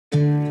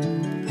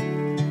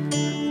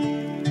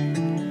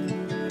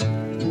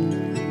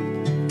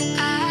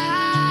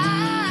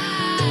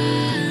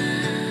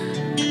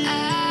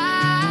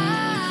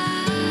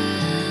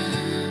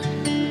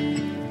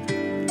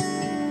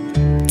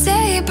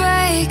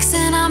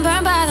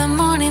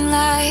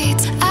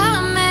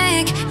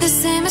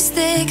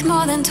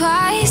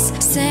twice.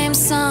 Same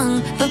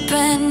song, but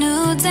brand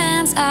new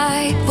dance.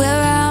 I wear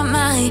out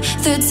my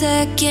third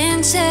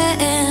second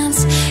chance.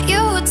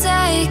 You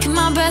take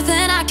my breath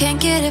and I can't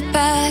get it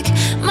back.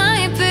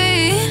 Might be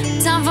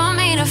time for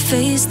me to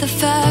face the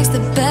facts.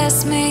 The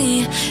best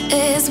me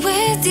is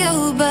with you,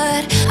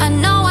 but I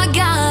know I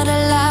got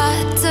a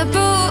lot to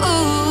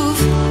prove.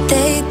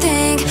 They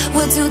think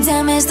we're too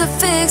damaged to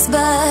fix,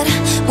 but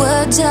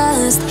we're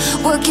just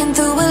working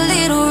through a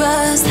little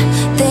rust.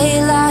 They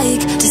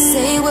like to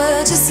say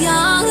we're just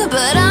young,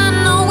 but I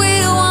know we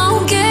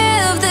won't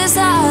give this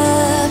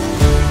up.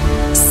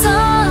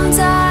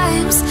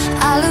 Sometimes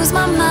I lose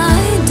my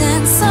mind,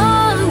 and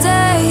some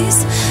days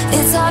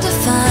it's hard to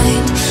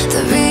find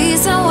the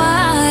reason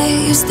why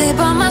you stay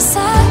by my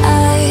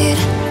side.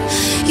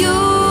 You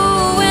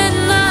and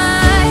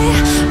I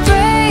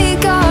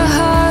break our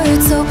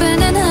hearts open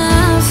in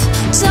half,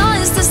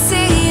 just to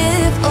see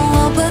if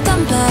we'll put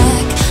them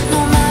back. No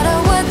matter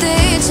what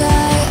they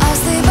try, I'll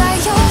stay by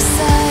your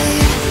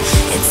side.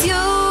 It's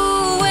you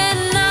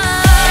and I.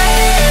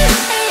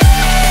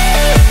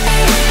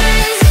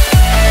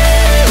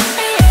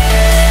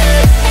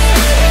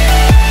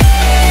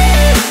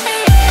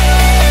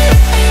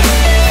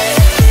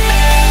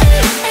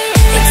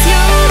 It's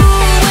you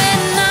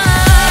and I.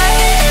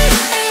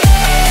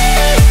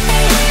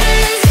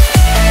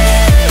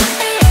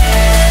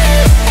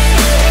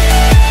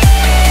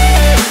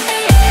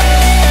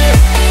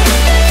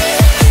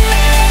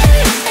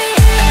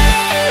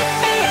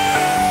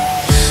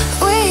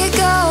 We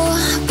go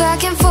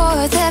back and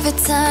forth every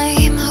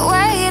time,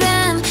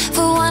 waiting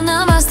for one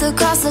of us to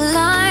cross the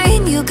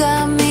line. You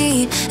got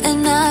me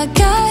and I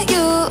got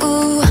you,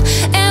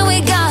 and we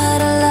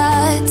got a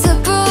lot to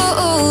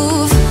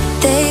prove.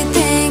 They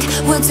think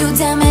we're too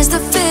damaged to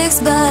fix,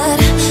 but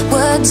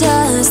we're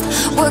just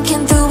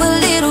working through a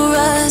little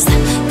rust.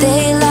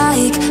 They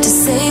like to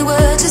say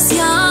we're just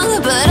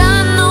young, but I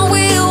know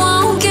we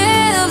won't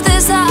give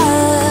this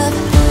up.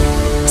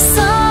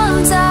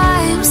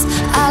 Sometimes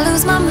I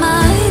lose my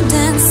mind,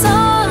 and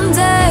some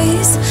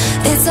days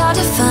it's hard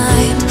to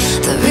find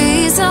the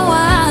reason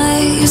why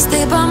you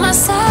stay by my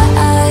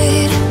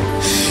side.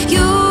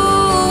 You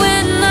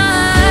and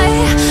I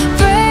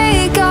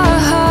break our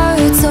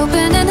hearts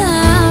open in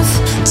half,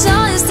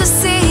 just to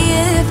see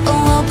if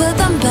we'll put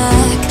them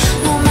back.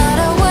 No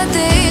matter what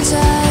they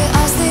try,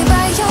 I'll stay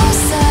by your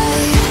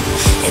side.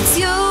 It's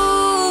you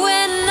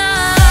and I.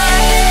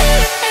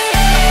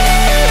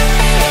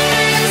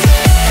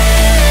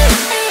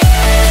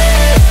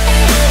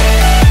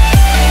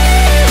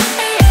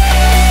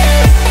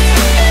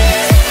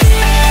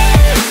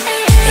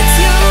 It's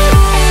you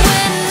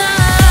and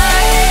I.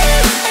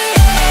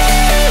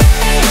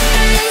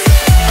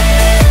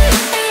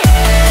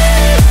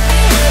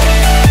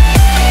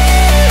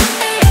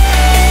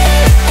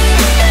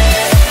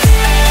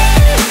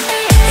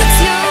 It's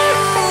you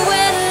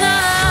and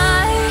I.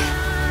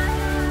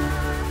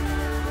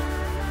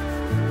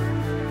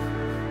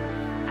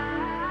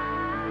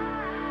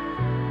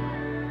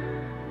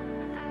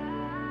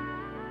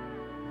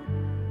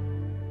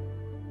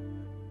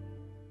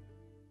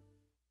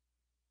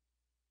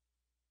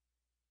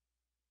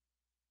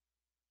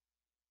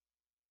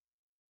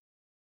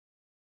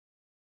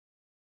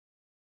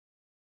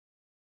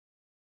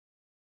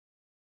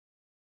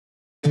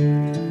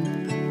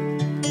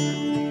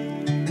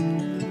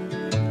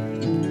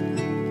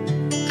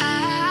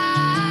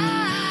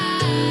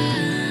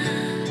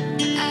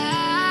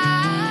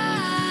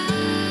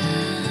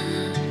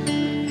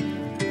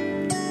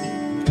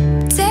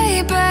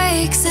 Day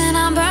breaks and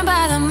I'm burned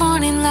by the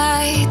morning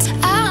light.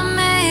 I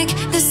make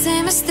the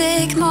same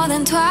mistake more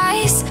than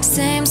twice.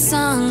 Same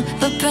song,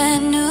 but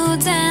brand new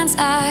dance.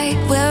 I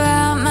wear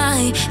out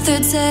my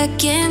third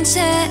second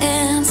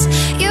chance.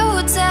 You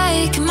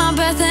take my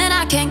breath and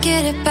I can't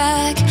get it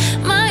back.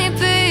 Might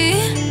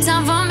be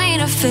time for me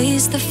to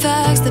face the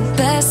facts. The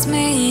best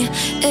me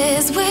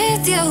is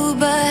with you,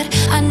 but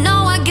I know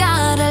I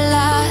got a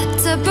lot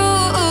to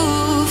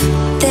prove.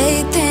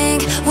 They think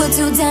we're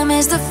too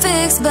damaged to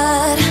fix,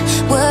 but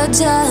we're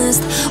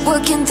just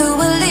working through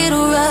a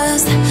little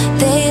rust.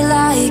 They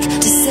like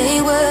to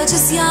say we're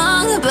just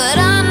young, but